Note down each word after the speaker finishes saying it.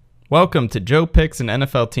Welcome to Joe Picks an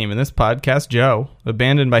NFL Team. In this podcast, Joe,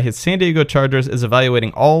 abandoned by his San Diego Chargers, is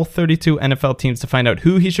evaluating all 32 NFL teams to find out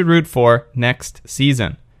who he should root for next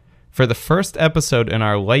season. For the first episode in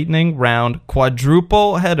our lightning round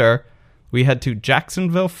quadruple header, we head to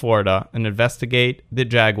Jacksonville, Florida, and investigate the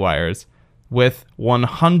Jaguars with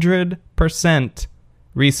 100%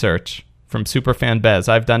 research from Superfan Bez.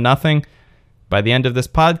 I've done nothing. By the end of this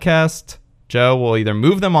podcast, Joe will either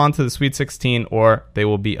move them on to the Sweet 16 or they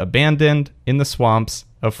will be abandoned in the swamps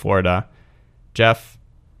of Florida. Jeff,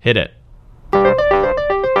 hit it. Joe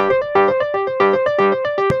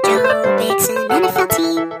picks an NFL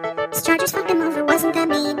team. His Chargers fucked him over, wasn't that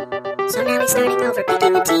mean? So now he's starting over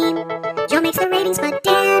picking a team. Joe makes the ratings, but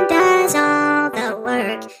Dan does all the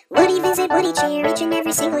work. Would he visit, would he cheer each and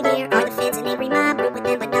every single year? Are the fans an angry mob? Root with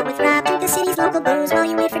them, but not with Rob. Drink the city's local booze while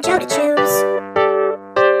you wait for Joe to choose.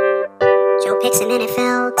 Joe picks an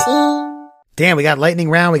NFL team. Dan, we got lightning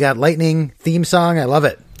round. We got lightning theme song. I love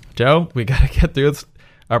it. Joe, we got to get through this.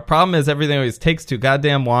 Our problem is everything always takes too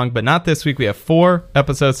goddamn long, but not this week. We have 4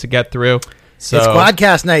 episodes to get through. So, it's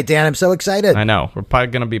Quadcast night, Dan. I'm so excited. I know. We're probably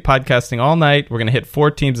going to be podcasting all night. We're going to hit 4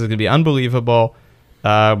 teams. It's going to be unbelievable.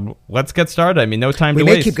 Let's get started. I mean, no time to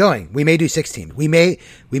waste. We may keep going. We may do 16. We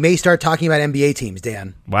may start talking about NBA teams,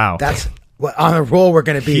 Dan. Wow. That's what on a roll we're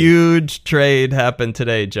going to be. Huge trade happened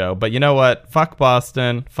today, Joe. But you know what? Fuck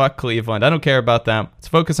Boston. Fuck Cleveland. I don't care about them. Let's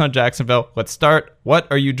focus on Jacksonville. Let's start. What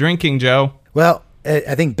are you drinking, Joe? Well,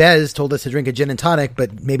 I think Bez told us to drink a gin and tonic,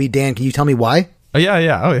 but maybe, Dan, can you tell me why? Oh,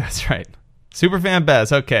 yeah. Oh, that's right. Superfan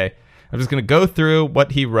Bez. Okay. I'm just going to go through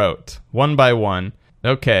what he wrote one by one.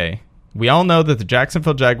 Okay. We all know that the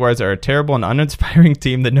Jacksonville Jaguars are a terrible and uninspiring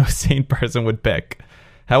team that no sane person would pick.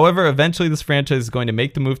 However, eventually this franchise is going to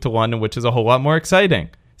make the move to London, which is a whole lot more exciting.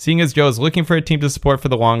 Seeing as Joe is looking for a team to support for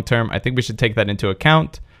the long term, I think we should take that into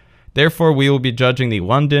account. Therefore, we will be judging the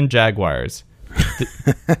London Jaguars.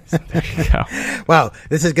 There you go. Wow,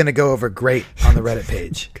 this is going to go over great on the Reddit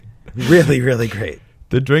page. Really, really great.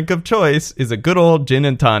 The drink of choice is a good old gin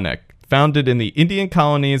and tonic, founded in the Indian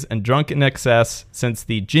colonies and drunk in excess since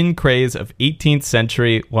the gin craze of 18th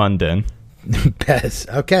century London. Bez.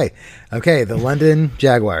 Okay. The London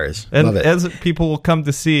Jaguars. And love it. as people will come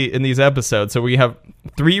to see in these episodes, so we have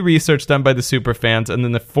 3 research done by the Superfans, and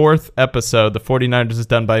then the 4th episode, the 49ers, is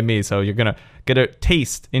done by me. So you're going to get a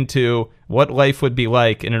taste into what life would be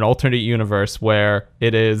like in an alternate universe where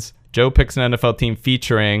it is Joe picks an NFL team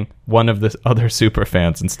featuring one of the other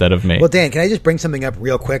Superfans instead of me. Well, Dan, can I just bring something up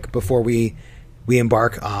real quick before we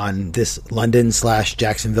embark on this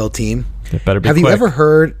London/Jacksonville team? It better be Have quick. you ever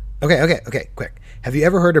heard... Okay, quick. Have you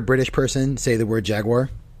ever heard a British person say the word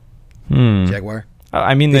Jaguar? Jaguar?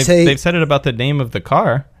 I mean, they've said it about the name of the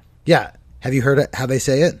car. Yeah. Have you heard how they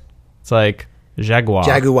say it? It's like Jaguar.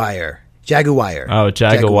 Jaguar. Oh,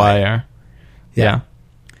 Jaguar. Yeah.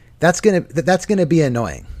 That's gonna be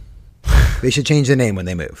annoying. They should change the name when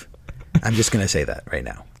they move. I'm just gonna say that right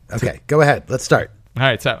now. Okay, go ahead. Let's start. All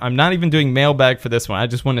right, so I'm not even doing mailbag for this one. I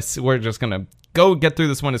just want to. We're just gonna go get through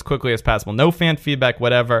this one as quickly as possible. No fan feedback,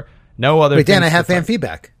 whatever. No other. Wait, Dan, I have fan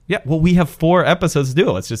feedback. Yeah, well, we have 4 episodes to do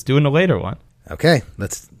it. Let's just do it in a later one. Okay, All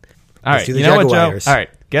right, do the you know Jaguars. what, Joe? All right,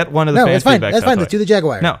 get one of the No, fan that's fine. feedback. That's fine. Let's do the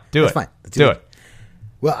Jaguars. No, do that's it. Fine. Let's do it.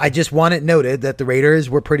 Well, I just want it noted that the Raiders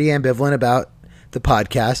were pretty ambivalent about the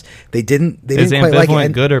podcast. They didn't Is quite like it.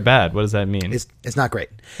 ambivalent good or bad? What does that mean? It's not great.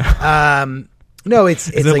 No, it's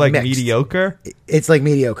Is it like mixed. mediocre? It's like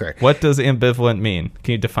mediocre. What does ambivalent mean?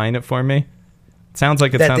 Can you define it for me? It sounds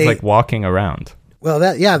like like walking around. Well,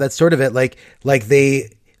 that's sort of it. Like they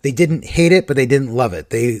didn't hate it, but they didn't love it.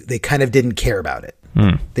 They kind of didn't care about it.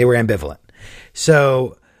 They were ambivalent.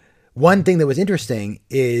 So one thing that was interesting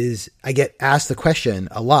is I get asked the question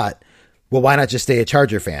a lot, well, why not just stay a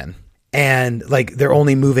Charger fan? And like they're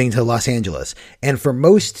only moving to Los Angeles. And for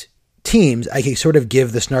most teams, I can sort of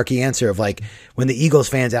give the snarky answer of like when the Eagles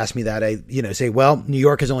fans ask me that, I say, well, New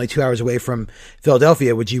York is only 2 hours away from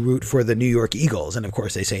Philadelphia. Would you root for the New York Eagles? And of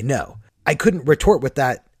course they say no. I couldn't retort with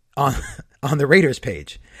that on the Raiders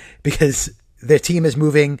page because their team is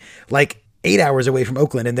moving like 8 hours away from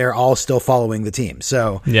Oakland and they're all still following the team.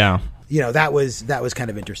 So yeah, that was kind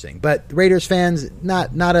of interesting. But Raiders fans,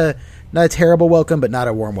 not a terrible welcome, but not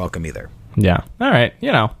a warm welcome either. Yeah. All right.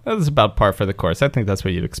 That's about par for the course. I think that's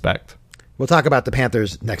what you'd expect. We'll talk about the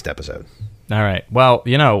Panthers next episode. All right. Well,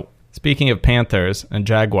 speaking of Panthers and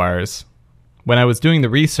Jaguars, when I was doing the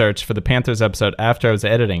research for the Panthers episode after I was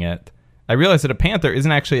editing it, I realized that a panther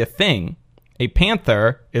isn't actually a thing. A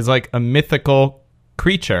panther is like a mythical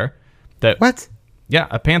creature that... What? Yeah,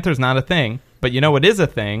 a panther's not a thing. But you know what is a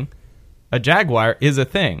thing? A jaguar is a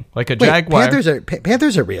thing. Like a jaguar...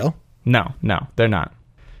 Panthers are real? No, they're not.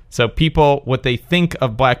 So people, what they think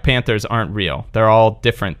of Black Panthers aren't real. They're all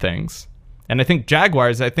different things. And I think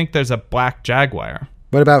Jaguars, I think there's a black jaguar.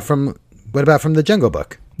 What about from the Jungle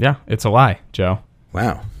Book? Yeah, it's a lie, Joe.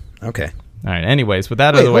 Wow. Okay. All right. Anyways, with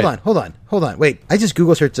that out of the way. Hold on. Wait, I just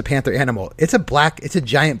Google searched a panther animal. It's a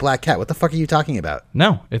giant black cat. What the fuck are you talking about?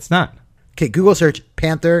 No, it's not. Okay, Google search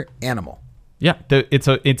panther animal. Yeah, it's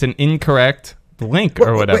an incorrect link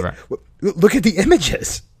or whatever. Wait, look at the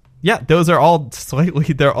images. Yeah, those are all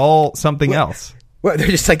they're all something else. What, they're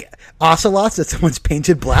just like ocelots that someone's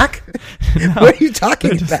painted black? No, what are you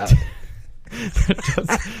talking about? They're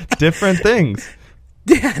just different things.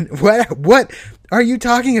 Dan, what are you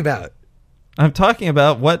talking about? I'm talking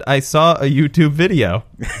about what I saw a YouTube video.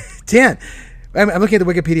 Dan, I'm looking at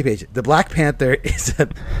the Wikipedia page. The Black Panther is a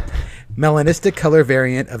melanistic color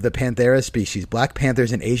variant of the Panthera species. Black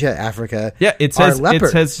panthers in Asia, Africa. Yeah, it says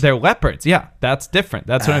they're leopards. Yeah, that's different.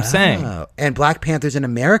 That's what I'm saying. And black panthers in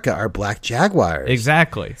America are black jaguars.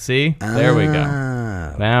 Exactly. See? There we go.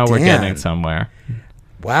 Now we're getting somewhere.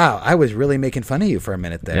 Wow, I was really making fun of you for a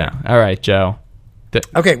minute there. Yeah. All right, Joe.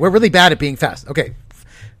 Okay, we're really bad at being fast. Okay.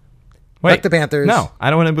 Wait. Fuck the Panthers. No, I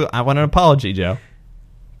don't want to. I want an apology, Joe.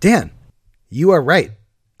 Dan, you are right.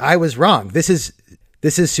 I was wrong. This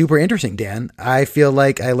is super interesting, Dan. I feel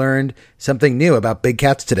like I learned something new about big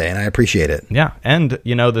cats today, and I appreciate it. Yeah, and,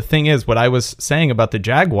 the thing is, what I was saying about the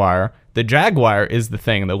jaguar is the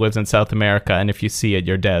thing that lives in South America, and if you see it,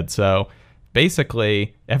 you're dead. So,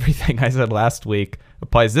 basically, everything I said last week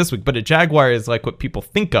applies this week, but a jaguar is like what people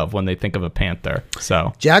think of when they think of a panther.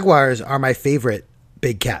 So jaguars are my favorite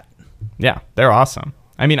big cat. Yeah, they're awesome.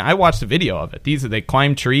 I mean, I watched a video of it. They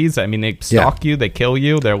climb trees. I mean, they stalk you. They kill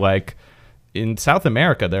you. They're like... In South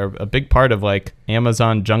America, they're a big part of like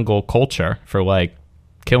Amazon jungle culture for like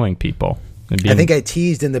killing people. I think I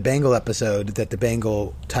teased in the Bengal episode that the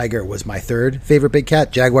Bengal tiger was my third favorite big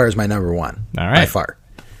cat. Jaguar is my number one. All right. By far.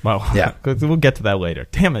 Well, yeah. We'll get to that later.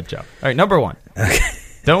 Damn it, Joe. All right, number one. Okay.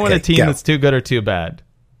 Don't want a team that's too good or too bad.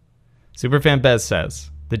 Superfan Bez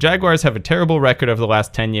says, the Jaguars have a terrible record over the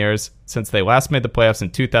last 10 years since they last made the playoffs in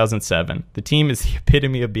 2007. The team is the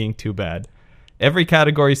epitome of being too bad. Every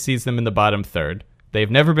category sees them in the bottom third. They've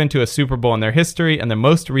never been to a Super Bowl in their history, and their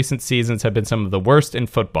most recent seasons have been some of the worst in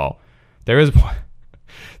football. There is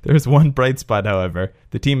one bright spot, however.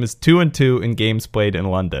 The team is 2-2 in games played in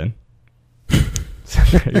London. So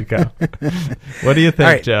there you go. What do you think,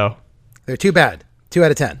 right, Joe? They're too bad. 2 out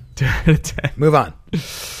of 10. 2 out of 10. Move on.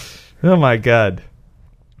 Oh, my God.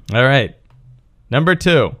 All right. Number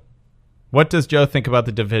 2. What does Joe think about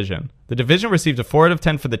the division? The division received a 4 out of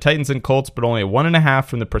 10 for the Titans and Colts, but only a 1.5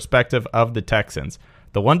 from the perspective of the Texans.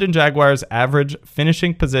 The London Jaguars' average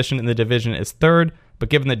finishing position in the division is third, but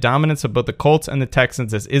given the dominance of both the Colts and the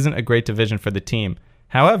Texans, this isn't a great division for the team.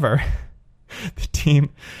 However, the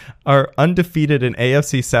team are undefeated in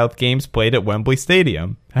AFC South games played at Wembley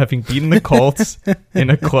Stadium, having beaten the Colts in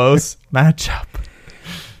a close matchup.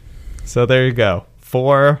 So there you go.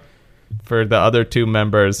 4 for the other 2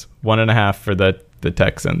 members, 1.5 for the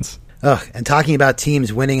Texans. Ugh, and talking about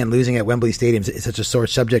teams winning and losing at Wembley Stadium is such a sore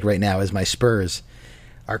subject right now as my Spurs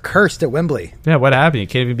are cursed at Wembley. Yeah, what happened? You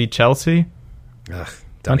can't even beat Chelsea? Ugh,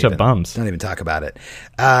 Bunch of bums. Don't even talk about it.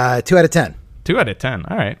 2 out of 10. 2 out of 10.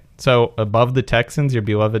 All right. So above the Texans, your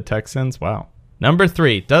beloved Texans? Wow. Number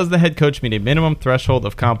 3, does the head coach meet a minimum threshold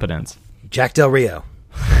of competence? Jack Del Rio.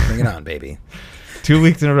 Bring it on, baby. 2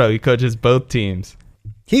 weeks in a row, he coaches both teams.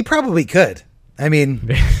 He probably could. I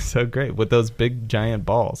mean... So great, with those big, giant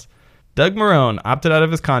balls. Doug Marrone opted out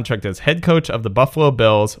of his contract as head coach of the Buffalo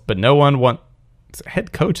Bills, but no one wants...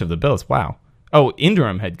 Head coach of the Bills, wow. Oh,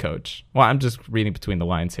 interim head coach. Well, I'm just reading between the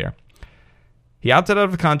lines here. He opted out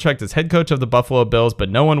of a contract as head coach of the Buffalo Bills, but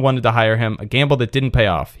no one wanted to hire him, a gamble that didn't pay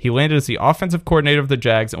off. He landed as the offensive coordinator of the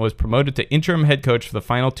Jags and was promoted to interim head coach for the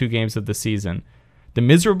final 2 games of the season. The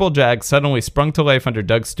miserable Jags suddenly sprung to life under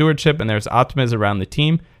Doug's stewardship, and there's optimism around the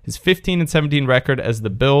team. His 15-17 record as the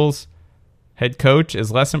Bills' head coach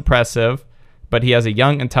is less impressive, but he has a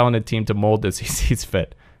young and talented team to mold as he sees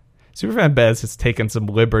fit. Superfan Bez has taken some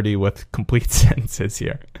liberty with complete sentences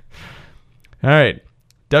here. All right.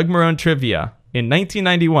 Doug Marrone trivia. In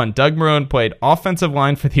 1991, Doug Marrone played offensive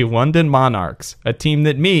line for the London Monarchs, a team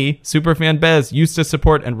that me, Superfan Bez, used to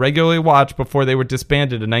support and regularly watch before they were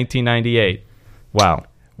disbanded in 1998. Wow.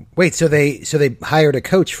 Wait, so they hired a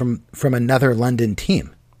coach from another London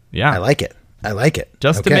team. Yeah. I like it.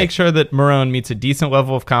 Just to make sure that Marrone meets a decent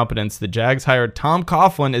level of competence, the Jags hired Tom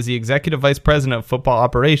Coughlin as the executive vice president of football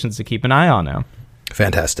operations to keep an eye on him.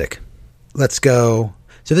 Fantastic. Let's go.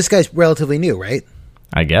 So this guy's relatively new, right?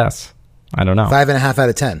 I guess. I don't know. 5.5 out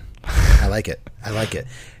of 10. I like it.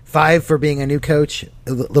 5 for being a new coach,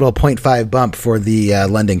 a little 0.5 bump for the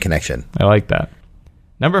London connection. I like that.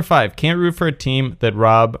 Number 5, can't root for a team that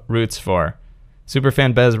Rob roots for.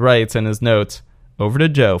 Superfan Bez writes in his notes, over to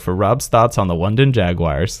Joe for Rob's thoughts on the London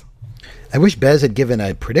Jaguars. I wish Bez had given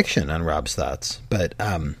a prediction on Rob's thoughts, but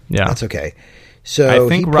that's okay. So I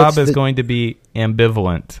think Rob is going to be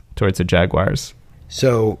ambivalent towards the Jaguars.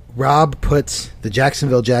 So Rob puts the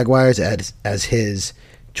Jacksonville Jaguars as his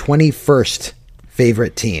 21st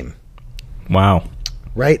favorite team. Wow.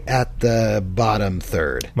 Right at the bottom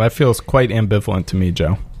third. That feels quite ambivalent to me,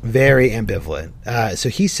 Joe. Very ambivalent. So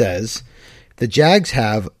he says, the Jags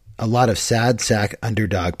have a lot of sad sack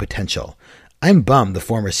underdog potential. I'm bummed the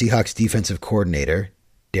former Seahawks defensive coordinator,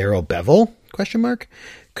 Darrell Bevell,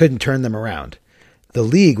 couldn't turn them around. The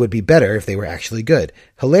league would be better if they were actually good.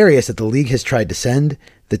 Hilarious that the league has tried to send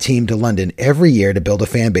the team to London every year to build a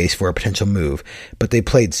fan base for a potential move, but they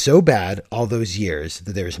played so bad all those years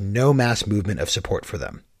that there's no mass movement of support for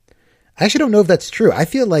them. I actually don't know if that's true. I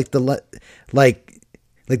feel like the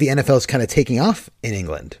NFL is kind of taking off in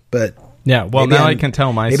England, but yeah. Well, now I can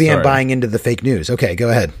tell my story. Maybe I'm buying into the fake news. Okay, go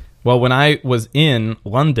ahead. Well, when I was in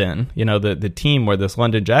London, the team where this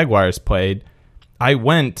London Jaguars played, I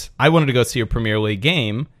wanted to go see a Premier League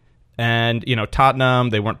game, and,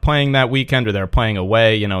 Tottenham, they weren't playing that weekend, or they were playing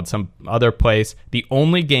away, at some other place. The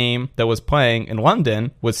only game that was playing in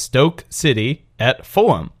London was Stoke City at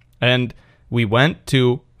Fulham. And we went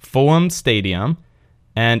to Fulham Stadium,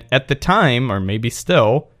 and at the time, or maybe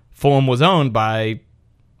still, Fulham was owned by,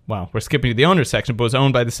 well, we're skipping to the owner section, but was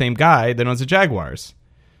owned by the same guy that owns the Jaguars.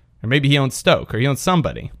 Or maybe he owns Stoke, or he owns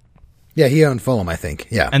somebody. Yeah, he owned Fulham, I think.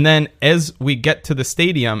 Yeah. And then as we get to the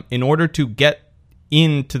stadium, in order to get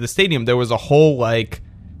into the stadium, there was a whole,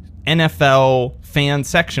 NFL fan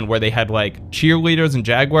section where they had, cheerleaders and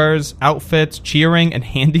Jaguars outfits cheering and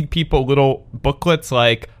handing people little booklets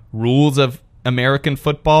like rules of American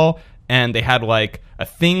football. And they had, a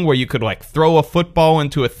thing where you could, throw a football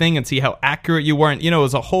into a thing and see how accurate you were. And, it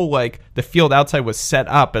was a whole, the field outside was set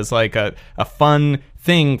up as, a fun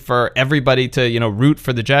thing for everybody to, root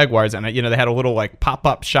for the Jaguars. And, they had a little,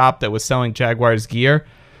 pop-up shop that was selling Jaguars gear.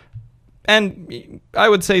 And I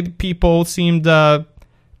would say people seemed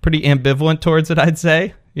pretty ambivalent towards it, I'd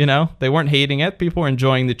say. They weren't hating it. People were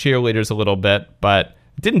enjoying the cheerleaders a little bit. But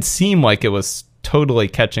it didn't seem like it was totally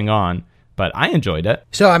catching on. But I enjoyed it.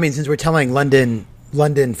 So, since we're telling London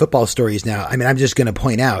football stories now, I'm just going to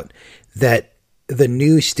point out that the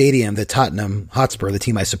new stadium that Tottenham Hotspur, the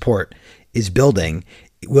team I support, is building,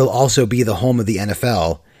 will also be the home of the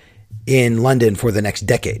NFL in London for the next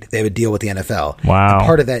decade. They have a deal with the NFL. Wow. And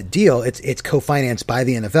part of that deal, it's co-financed by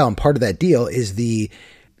the NFL, and part of that deal is that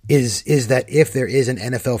if there is an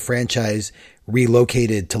NFL franchise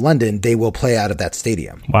relocated to London, they will play out of that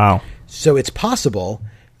stadium. Wow. So it's possible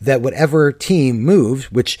that whatever team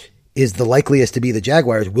moves, which is the likeliest to be the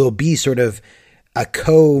Jaguars, will be sort of a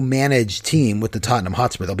co-managed team with the Tottenham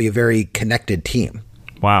Hotspur. They'll be a very connected team.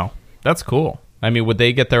 Wow. That's cool. Would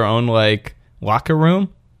they get their own, locker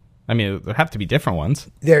room? There have to be different ones.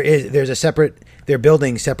 They're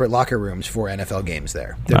building separate locker rooms for NFL games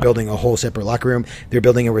there. They're building a whole separate locker room. They're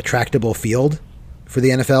building a retractable field for the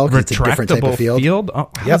NFL. 'Cause it's a different type of field. Oh,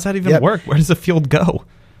 how does that even work? Where does the field go?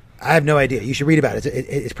 I have no idea. You should read about it.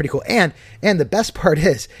 It's pretty cool. And the best part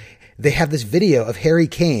is they have this video of Harry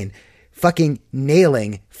Kane fucking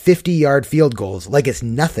nailing 50-yard field goals like it's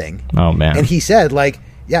nothing. Oh, man. And he said,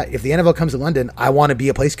 yeah, if the NFL comes to London, I want to be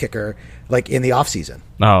a place kicker, in the offseason.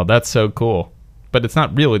 Oh, that's so cool. But it's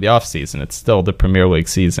not really the offseason. It's still the Premier League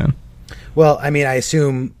season. Well, I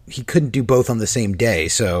assume he couldn't do both on the same day,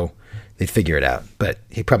 so they'd figure it out. But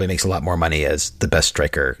he probably makes a lot more money as the best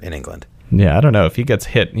striker in England. Yeah, I don't know. If he gets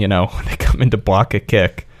hit, when they come in to block a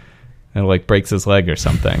kick and, breaks his leg or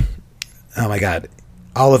something. Oh, my God.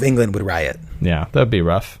 All of England would riot. Yeah, that'd be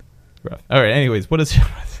rough. All right, anyways, what does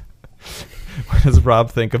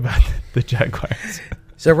Rob think about the Jaguars?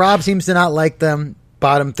 So Rob seems to not like them.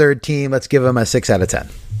 Bottom third team. Let's give them a 6 out of 10.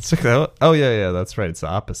 Oh, yeah, that's right. It's the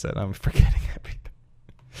opposite. I'm forgetting everything.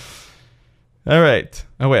 All right.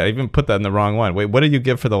 Oh, wait, I even put that in the wrong one. Wait, what did you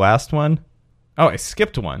give for the last one? Oh, I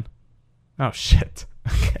skipped one. Oh, shit.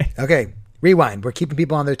 Okay. Rewind. We're keeping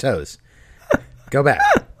people on their toes. Go back.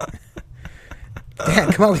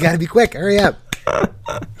 Dan, come on. We got to be quick. Hurry up.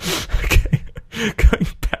 Okay. Going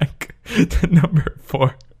back to number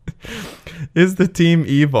 4. Is the team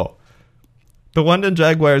evil? The London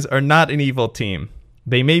Jaguars are not an evil team.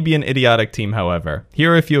 They may be an idiotic team, however.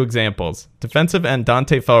 Here are a few examples. Defensive end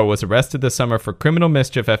Dante Fowler was arrested this summer for criminal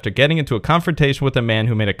mischief after getting into a confrontation with a man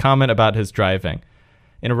who made a comment about his driving.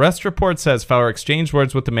 An arrest report says Fowler exchanged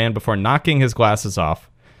words with the man before knocking his glasses off.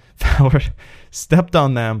 Fowler stepped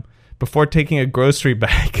on them before taking a grocery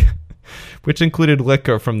bag, which included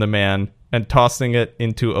liquor from the man, and tossing it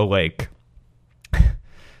into a lake.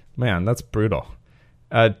 Man, that's brutal.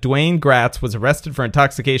 Dwayne Gratz was arrested for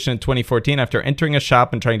intoxication in 2014 after entering a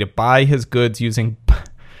shop and trying to buy his goods using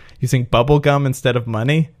bubble gum instead of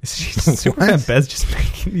money. Is Superman Bez just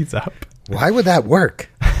making these up? Why would that work?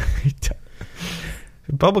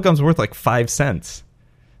 Bubble gum's worth like 5 cents.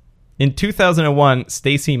 In 2001,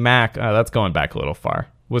 Stacey Mack, that's going back a little far,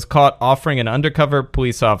 was caught offering an undercover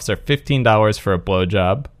police officer $15 for a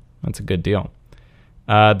blowjob. That's a good deal.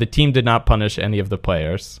 The team did not punish any of the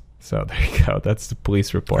players. So there you go. That's the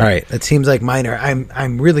police report. All right. That seems like minor.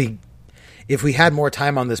 I'm really, if we had more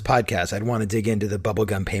time on this podcast, I'd want to dig into the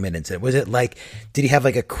bubblegum payment incident. Was it like, did he have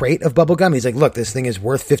like a crate of bubblegum? He's like, look, this thing is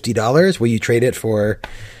worth $50. Will you trade it for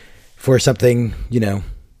something,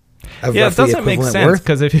 of yeah, it roughly doesn't make equivalent sense worth?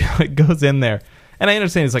 because if he like, goes in there, and I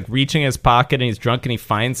understand he's like reaching in his pocket and he's drunk and he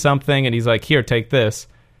finds something and he's like, here, take this.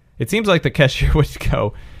 It seems like the cashier would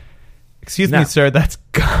go, excuse me, sir, that's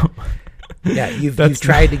gum. Yeah, you've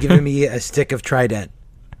tried to give me a stick of Trident.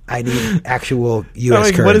 I need actual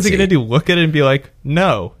U.S. currency. What is he going to do? Look at it and be like,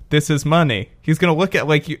 no, this is money. He's going to look at,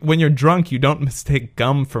 like, when you're drunk, you don't mistake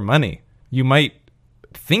gum for money. You might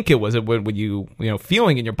think it was when you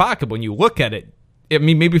feeling in your pocket, but when you look at it, I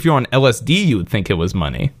mean, maybe if you're on LSD, you would think it was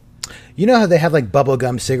money. You know how they have, like,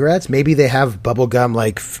 bubblegum cigarettes? Maybe they have bubblegum,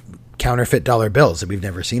 like, counterfeit dollar bills that we've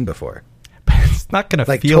never seen before. But it's not going to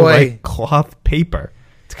Like feel like cloth paper.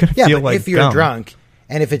 It's going to feel but like if you're gum. drunk,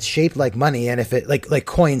 and if it's shaped like money, and if it like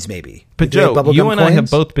coins, maybe. But Joe, you and coins? I have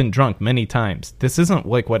both been drunk many times. This isn't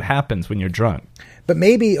like what happens when you're drunk. But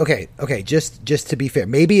maybe okay. Just to be fair,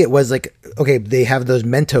 maybe it was like they have those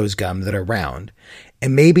Mentos gum that are round,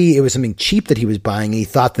 and maybe it was something cheap that he was buying. And he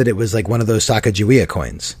thought that it was like one of those Sacagawea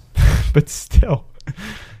coins. But still,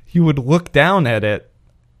 you would look down at it.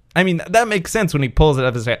 I mean, that makes sense when he pulls it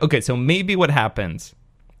up and say, okay, so maybe what happens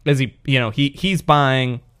is he's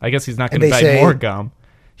buying, I guess he's not going to buy more gum.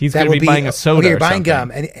 He's going to be buying a soda. Okay, you're or buying something.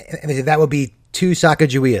 gum, and they say, that would be 2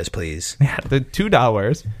 Sacagaweas, please. Yeah, the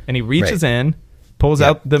 $2, and he reaches in, pulls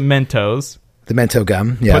out the Mentos, the Mento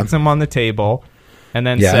gum, puts them on the table, and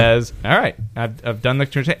then says, all right, I've done the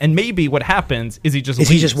transaction. And maybe what happens is he just leaves.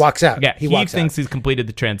 He just walks out. Yeah, he thinks he's completed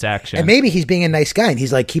the transaction. And maybe he's being a nice guy, and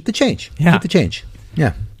he's like, keep the change. Yeah. Keep the change.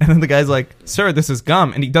 Yeah. And then the guy's like, sir, this is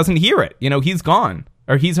gum. And he doesn't hear it. He's gone.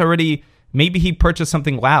 Or he's already, maybe he purchased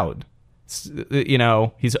something loud.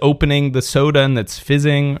 He's opening the soda and it's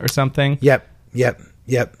fizzing or something. Yep. Yeah.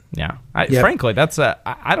 Frankly,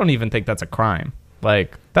 I don't even think that's a crime.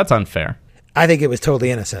 Like, that's unfair. I think it was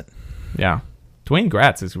totally innocent. Yeah. Dwayne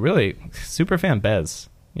Gratz is really super fan Bez.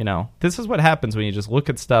 This is what happens when you just look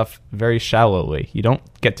at stuff very shallowly. You don't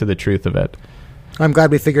get to the truth of it. I'm glad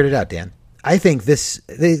we figured it out, Dan. I think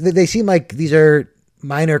they seem like these are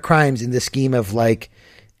minor crimes in the scheme of like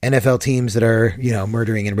NFL teams that are,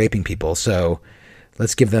 murdering and raping people. So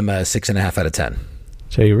let's give them a 6.5 out of 10.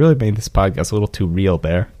 Jay, you really made this podcast a little too real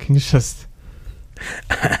there. Can you just...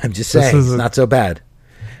 I'm just saying, it's not so bad.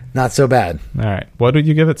 Not so bad. All right. What did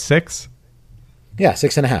you give it? 6? Yeah,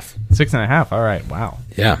 6.5. 6.5. All right. Wow.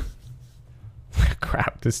 Yeah.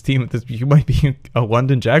 Crap. This team, you might be a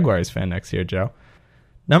London Jaguars fan next year, Joe.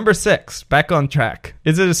 Number 6, back on track.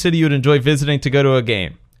 Is it a city you would enjoy visiting to go to a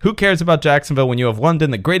game? Who cares about Jacksonville when you have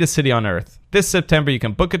London, the greatest city on earth? This September, you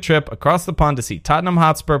can book a trip across the pond to see Tottenham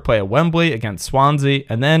Hotspur play at Wembley against Swansea,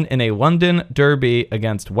 and then in a London derby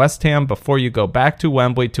against West Ham before you go back to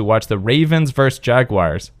Wembley to watch the Ravens versus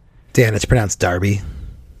Jaguars. Dan, it's pronounced Derby.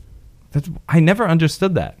 I never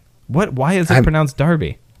understood that. Why is it pronounced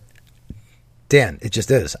Derby? Dan, it just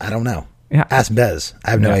is. I don't know. Yeah. Ask Bez.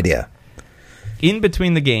 I have no idea. In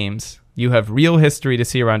between the games, you have real history to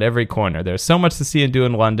see around every corner. There's so much to see and do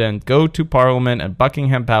in London. Go to Parliament and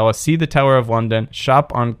Buckingham Palace, see the Tower of London,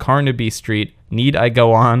 shop on Carnaby Street. Need I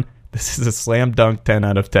go on? This is a slam dunk 10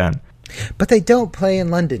 out of 10. But they don't play in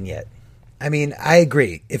London yet. I mean, I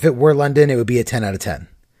agree. If it were London, it would be a 10 out of 10.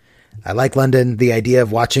 I like London. The idea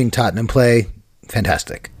of watching Tottenham play,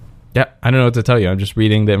 fantastic. Yeah, I don't know what to tell you. I'm just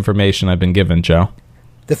reading the information I've been given, Joe.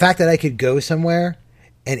 The fact that I could go somewhere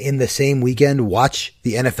and in the same weekend watch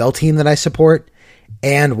the NFL team that I support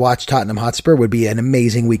and watch Tottenham Hotspur would be an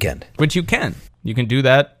amazing weekend. Which you can. You can do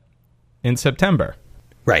that in September.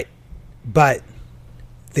 Right. But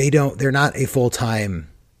they're not a full-time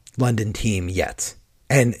London team yet.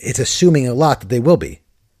 And it's assuming a lot that they will be.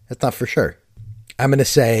 That's not for sure. I'm going to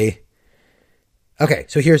say, okay,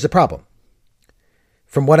 so here's the problem.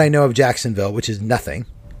 From what I know of Jacksonville, which is nothing,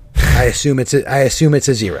 I assume it's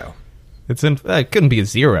a 0. It couldn't be a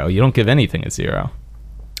 0. You don't give anything a 0.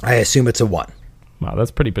 I assume it's a 1. Wow,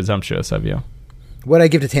 that's pretty presumptuous of you. What'd I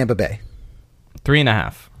give to Tampa Bay?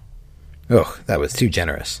 3.5. Oh, that was too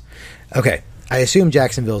generous. Okay, I assume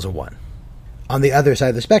Jacksonville's a 1. On the other side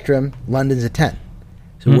of the spectrum, London's a 10.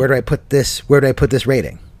 So where do I put this? Where do I put this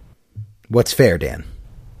rating? What's fair, Dan?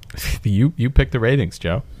 You pick the ratings,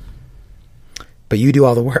 Joe. But you do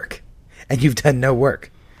all the work, and you've done no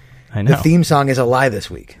work. I know. The theme song is a lie this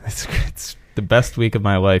week. It's the best week of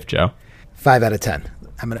my life, Joe. 5 out of 10.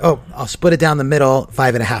 I'll split it down the middle.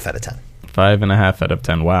 5.5 out of 10. 5.5 out of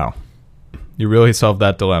 10. Wow. You really solved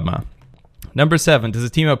that dilemma. Number 7, does a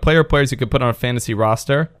team have players you could put on a fantasy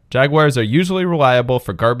roster? Jaguars are usually reliable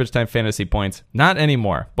for garbage time fantasy points. Not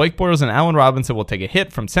anymore. Blake Bortles and Allen Robinson will take a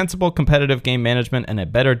hit from sensible competitive game management and a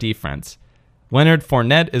better defense. Leonard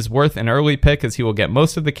Fournette is worth an early pick as he will get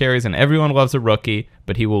most of the carries and everyone loves a rookie,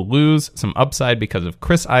 but he will lose some upside because of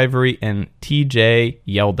Chris Ivory and TJ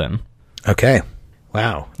Yeldon. Okay.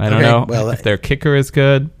 Wow. I don't know if their kicker is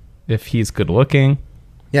good, if he's good looking.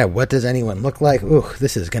 Yeah, what does anyone look like? Ooh,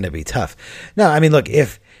 this is going to be tough. No, I mean, look,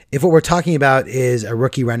 if what we're talking about is a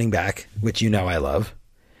rookie running back, which you know I love,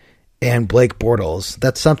 and Blake Bortles,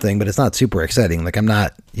 that's something, but it's not super exciting. Like, I'm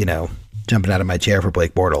not, jumping out of my chair for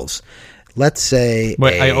Blake Bortles. Let's say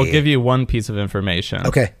I'll give you one piece of information.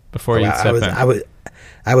 Okay. Before you step in.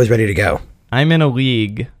 I was ready to go. I'm in a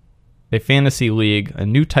league, a fantasy league, a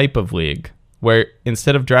new type of league, where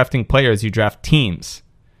instead of drafting players, you draft teams.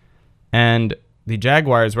 And the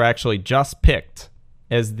Jaguars were actually just picked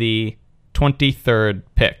as the 23rd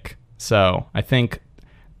pick. So I think,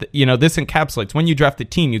 this encapsulates when you draft a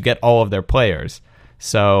team, you get all of their players.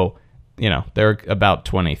 So, they're about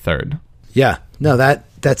 23rd. Yeah. No,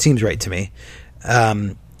 that seems right to me.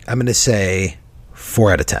 I'm going to say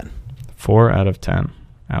 4 out of 10. 4 out of 10.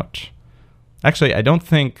 Ouch. Actually, I don't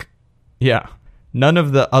think, none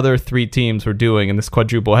of the other 3 teams we're doing in this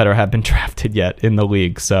quadruple header have been drafted yet in the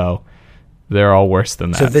league. So they're all worse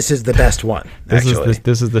than that. So this is the best one, this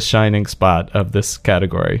is the shining spot of this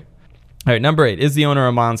category. All right, number 8. Is the owner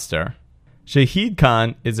a monster? Shahid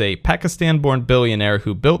Khan is a Pakistan-born billionaire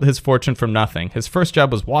who built his fortune from nothing. His first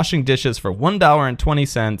job was washing dishes for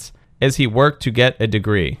 $1.20 as he worked to get a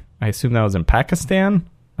degree. I assume that was in Pakistan?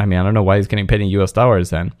 I mean, I don't know why he's getting paid in US dollars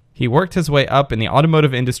then. He worked his way up in the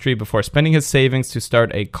automotive industry before spending his savings to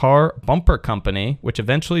start a car bumper company, which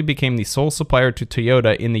eventually became the sole supplier to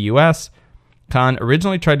Toyota in the US. Khan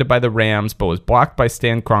originally tried to buy the Rams, but was blocked by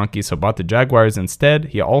Stan Kroenke, so bought the Jaguars instead.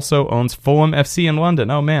 He also owns Fulham FC in London.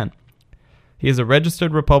 Oh, man. He is a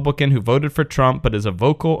registered Republican who voted for Trump, but is a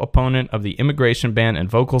vocal opponent of the immigration ban and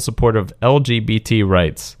vocal supporter of LGBT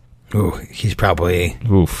rights. Ooh, he's probably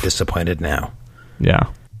disappointed now.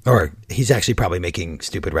 Yeah. Or he's actually probably making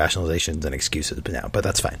stupid rationalizations and excuses now, but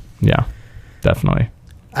that's fine. Yeah, definitely.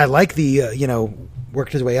 I like the,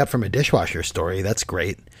 worked his way up from a dishwasher story. That's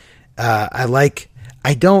great.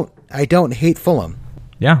 I don't hate Fulham.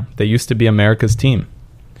 Yeah, they used to be America's team.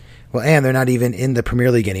 Well, and they're not even in the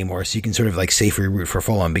Premier League anymore, so you can sort of safely root for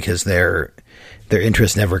Fulham because their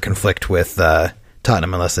interests never conflict with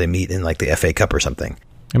Tottenham unless they meet in the FA Cup or something.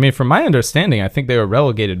 I mean, from my understanding, I think they were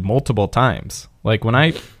relegated multiple times. When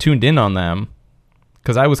I tuned in on them,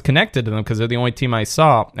 because I was connected to them because they're the only team I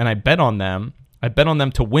saw, and I bet on them. I bet on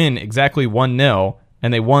them to win exactly 1-0,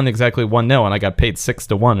 and they won exactly 1-0, and I got paid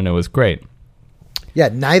 6-1, and it was great. Yeah,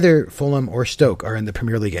 neither Fulham or Stoke are in the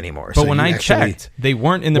Premier League anymore. But when I checked, they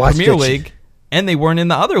weren't in the Premier League, and they weren't in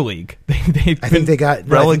the other league. I think they got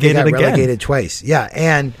relegated again. Relegated twice. Yeah,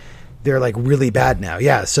 and they're really bad now.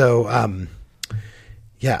 Yeah, so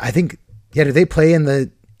I think do they play in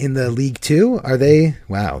the League 2? Are they?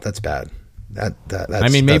 Wow, that's bad. That's, I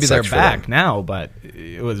mean, maybe they're back now, but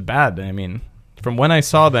it was bad. I mean, from when I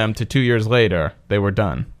saw them to 2 years later, they were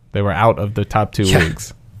done. They were out of the top 2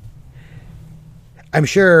 leagues. I'm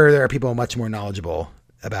sure there are people much more knowledgeable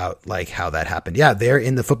about how that happened. Yeah, they're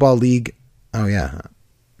in the Football League. Oh, yeah.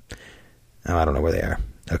 Oh, I don't know where they are.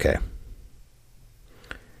 Okay.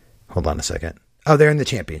 Hold on a second. Oh, they're in the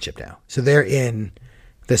Championship now. So they're in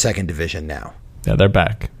the 2nd division now. Yeah, they're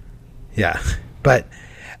back. Yeah. But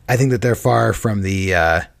I think that they're far from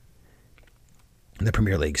the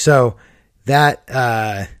Premier League. So that's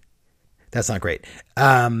not great.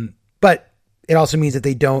 But it also means that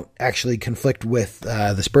they don't actually conflict with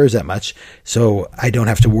the Spurs that much. So I don't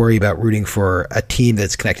have to worry about rooting for a team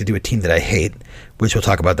that's connected to a team that I hate, which we'll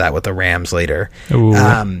talk about that with the Rams later.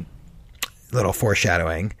 Little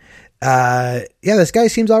foreshadowing. This guy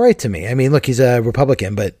seems all right to me. I mean, look, he's a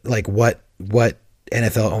Republican, but what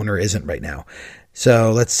NFL owner isn't right now?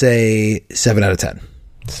 So let's say 7 out of 10.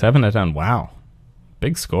 7 out of 10. Wow.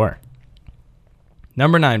 Big score.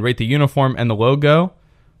 Number 9, rate the uniform and the logo.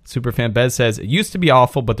 Superfan Bez says, it used to be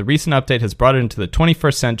awful, but the recent update has brought it into the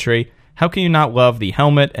 21st century. How can you not love the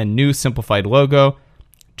helmet and new simplified logo?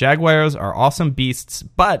 Jaguars are awesome beasts,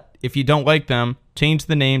 but if you don't like them, change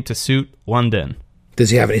the name to suit London. Does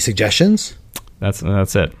he have any suggestions? That's it.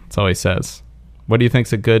 That's all he says. What do you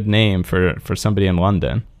think's a good name for somebody in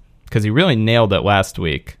London? Because he really nailed it last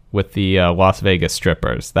week with the Las Vegas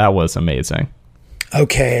strippers. That was amazing.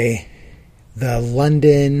 Okay. The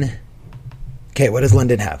London... Okay, what does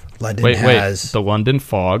London have? London has... the London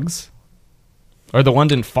Fogs? Or the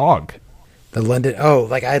London Fog? The London...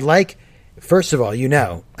 Oh, I like... First of all,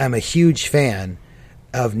 I'm a huge fan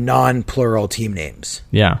of non-plural team names.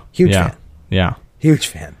 Yeah. Huge fan. Yeah. Huge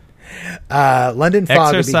fan. London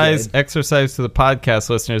Fog Exercise to the podcast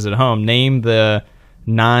listeners at home. Name the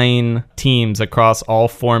 9 teams across all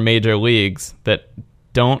 4 major leagues that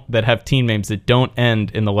have team names that don't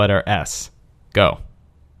end in the letter S. Go.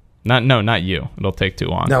 Not you. It'll take too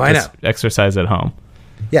long. No, I know. Exercise at home.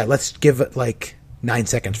 Yeah, let's give it 9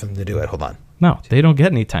 seconds for them to do it. Hold on. No, they don't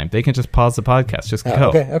get any time. They can just pause the podcast. Just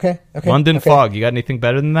go. Okay. London Fog. You got anything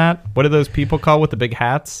better than that? What are those people called with the big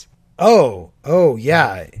hats? Oh,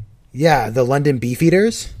 yeah. Yeah, the London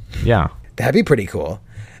Beefeaters. Yeah. That'd be pretty cool.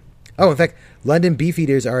 Oh, in fact, London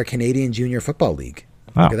Beefeaters are a Canadian junior football league.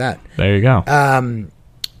 Look at that. There you go.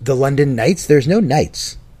 The London Knights, there's no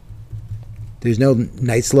Knights. There's no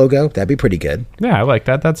Knights logo. That'd be pretty good. Yeah, I like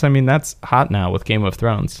that. That's hot now with Game of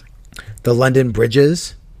Thrones. The London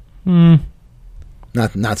Bridges.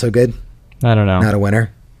 Not so good. I don't know. Not a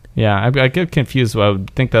winner. Yeah, I get confused. I would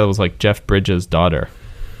think that was Jeff Bridges' daughter.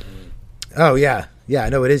 Oh, yeah. Yeah, I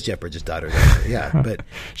know it is Jeff Bridges' daughter. Yeah, but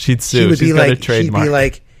she'd sue. She's got a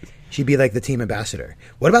trademark. She'd be like the team ambassador.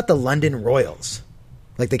 What about the London Royals?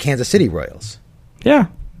 Like the Kansas City Royals? Yeah.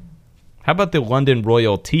 How about the London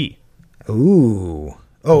Royalty? Ooh.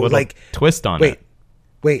 Oh, twist on it.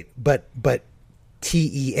 Wait, but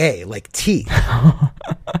TEA, like tea.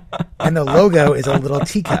 And the logo is a little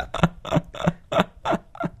teacup.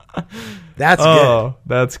 That's good. Oh,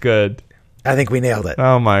 that's good. I think we nailed it.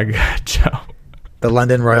 Oh my God, Joe. The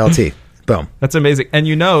London Royalty. Boom. That's amazing. And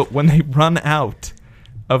when they run out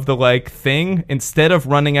of the thing, instead of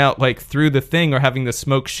running out through the thing or having the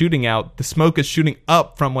smoke shooting out, the smoke is shooting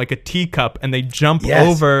up from a teacup, and they jump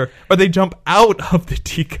over, or they jump out of the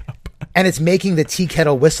teacup. And it's making the tea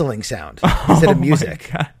kettle whistling sound instead of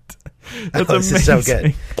music. Oh my God. That's amazing. This is so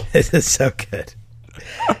good. This is so good.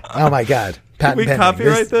 Oh my God. Patent we pending.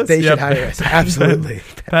 Copyright this? They should hire us. Absolutely.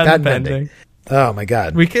 Patent pending. Oh my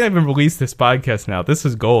God. We can't even release this podcast now. This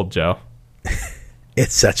is gold, Joe.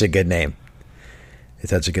 It's such a good name.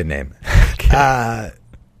 Okay.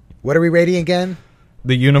 What are we rating again?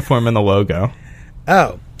 The uniform and the logo.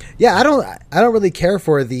 Oh, yeah. I don't really care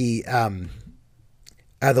for the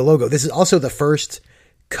logo. This is also the first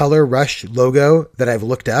Color Rush logo that I've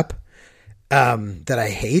looked up that I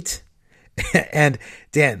hate. And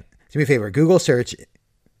Dan, do me a favor. Google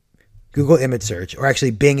image search, or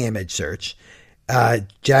actually Bing image search,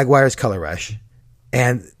 Jaguars Color Rush.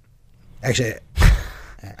 And actually,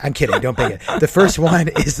 I'm kidding. Don't Bing it. The first one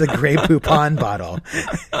is the Grey Poupon bottle.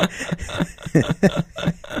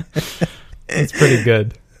 It's pretty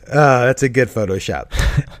good. That's a good Photoshop.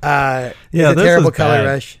 Yeah, it's a terrible Color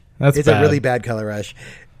Rush. It's a really bad Color Rush.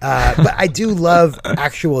 But I do love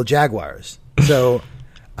actual Jaguars. So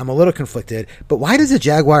I'm a little conflicted. But why does a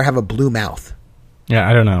Jaguar have a blue mouth? Yeah,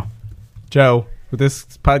 I don't know. Joe, with this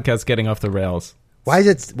podcast getting off the rails. Why is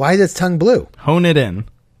its tongue blue? Hone it in.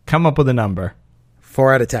 Come up with a number.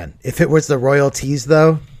 4 out of 10. If it was the Royalties,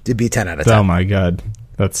 though, it'd be 10 out of 10. Oh, my God.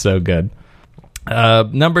 That's so good.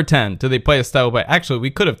 Number 10. Do they play a style play? Actually,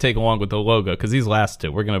 we could have taken along with the logo because these last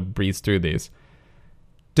two. We're going to breeze through these.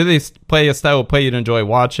 Do they play a style of play you'd enjoy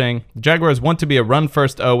watching? The Jaguars want to be a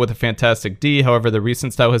run-first O with a fantastic D. However, the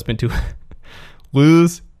recent style has been to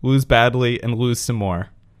lose badly, and lose some more.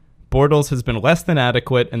 Bortles has been less than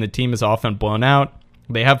adequate, and the team is often blown out.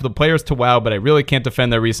 They have the players to wow, but I really can't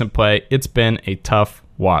defend their recent play. It's been a tough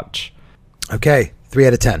watch. Okay, 3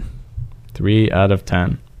 out of 10. 3 out of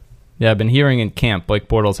 10. Yeah, I've been hearing in camp Blake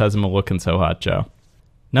Bortles hasn't been looking so hot, Joe.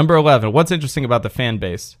 Number 11. What's interesting about the fan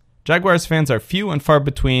base? Jaguars fans are few and far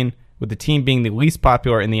between, with the team being the least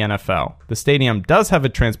popular in the NFL. The stadium does have a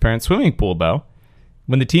transparent swimming pool, though.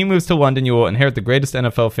 When the team moves to London, you will inherit the greatest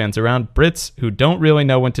NFL fans around, Brits who don't really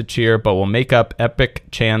know when to cheer but will make up epic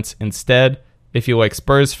chants instead. If you like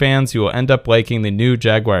Spurs fans, you will end up liking the new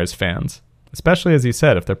Jaguars fans, especially, as you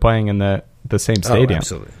said, if they're playing in the same stadium. Oh,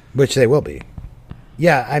 absolutely. Which they will be.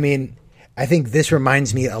 Yeah, I mean, I think this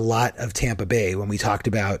reminds me a lot of Tampa Bay when we talked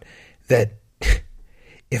about that.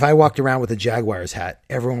 If I walked around with a Jaguars hat,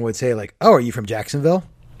 everyone would say, oh, are you from Jacksonville?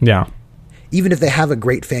 Yeah. Even if they have a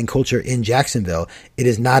great fan culture in Jacksonville, it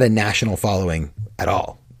is not a national following at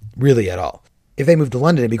all. Really at all. If they moved to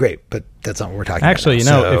London, it'd be great, but that's not what we're talking Actually,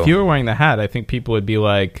 about. Actually, if you were wearing the hat, I think people would be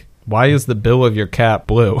like, why is the bill of your cap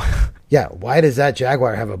blue? Yeah, why does that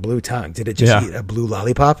jaguar have a blue tongue? Did it just eat a blue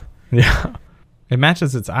lollipop? Yeah. It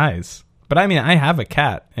matches its eyes. But I mean, I have a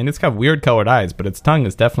cat, and it's got weird colored eyes, but its tongue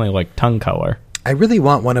is definitely like tongue color. I really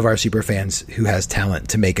want one of our super fans who has talent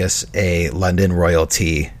to make us a London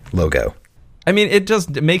royalty logo. I mean, it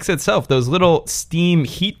just makes itself. Those little steam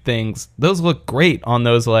heat things, those look great on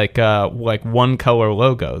those like one color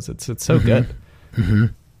logos. It's so good. Mm-hmm.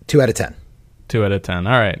 2 out of 10. 2 out of 10.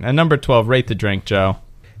 All right. And number 12, rate the drink, Joe.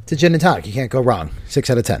 It's a gin and tonic. You can't go wrong.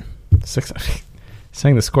 6 out of 10. 6.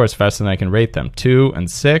 Saying the scores faster than I can rate them. 2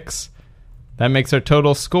 and 6. That makes our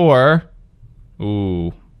total score.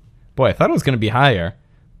 Ooh. Boy, I thought it was going to be higher,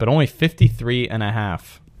 but only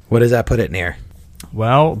 53.5. What does that put it near?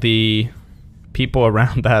 Well, the people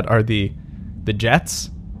around that are the Jets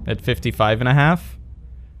at 55.5,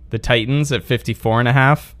 the Titans at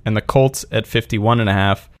 54.5, and the Colts at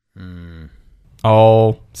 51.5.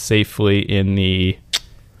 All safely in the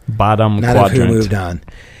bottom Not quadrant. of who moved on.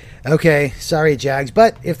 Okay, sorry, Jags,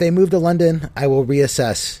 but if they move to London, I will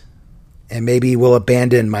reassess, and maybe we'll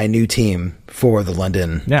abandon my new team for the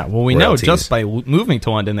London. Yeah, well, we royalties. know just by moving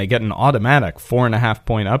to London, they get an automatic 4.5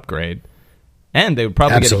 point upgrade. And they would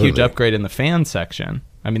probably Absolutely. get a huge upgrade in the fan section.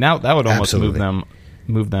 I mean, that would almost Absolutely.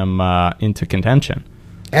 move them into contention.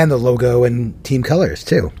 And the logo and team colors,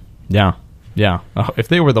 too. Yeah. Oh, if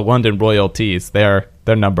they were the London Royalties, they're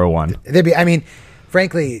number one. They'd be. I mean,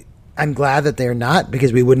 frankly, I'm glad that they're not,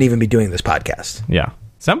 because we wouldn't even be doing this podcast. Yeah.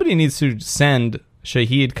 Somebody needs to send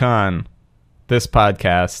Shahid Khan this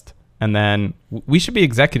podcast, and then we should be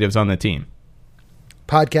executives on the team.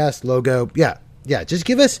 Podcast, logo, yeah. Just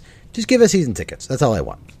give us season tickets. That's all I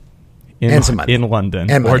want. And some money. In London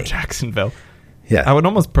And or money. Jacksonville. Yeah. I would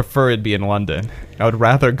almost prefer it be in London. I would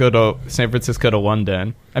rather go to San Francisco to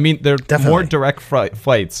London. I mean, there are Definitely. more direct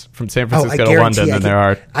flights from San I Francisco to guarantee London than there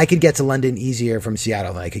are. I could get to London easier from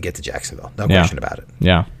Seattle than I could get to Jacksonville. No question about it.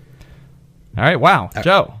 Yeah. All right. Wow.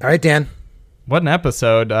 Joe. All right, Dan. What an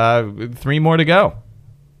episode. 3 more to go.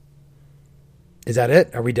 Is that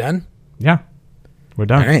it? Are we done? Yeah. We're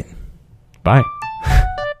done. All right. Bye.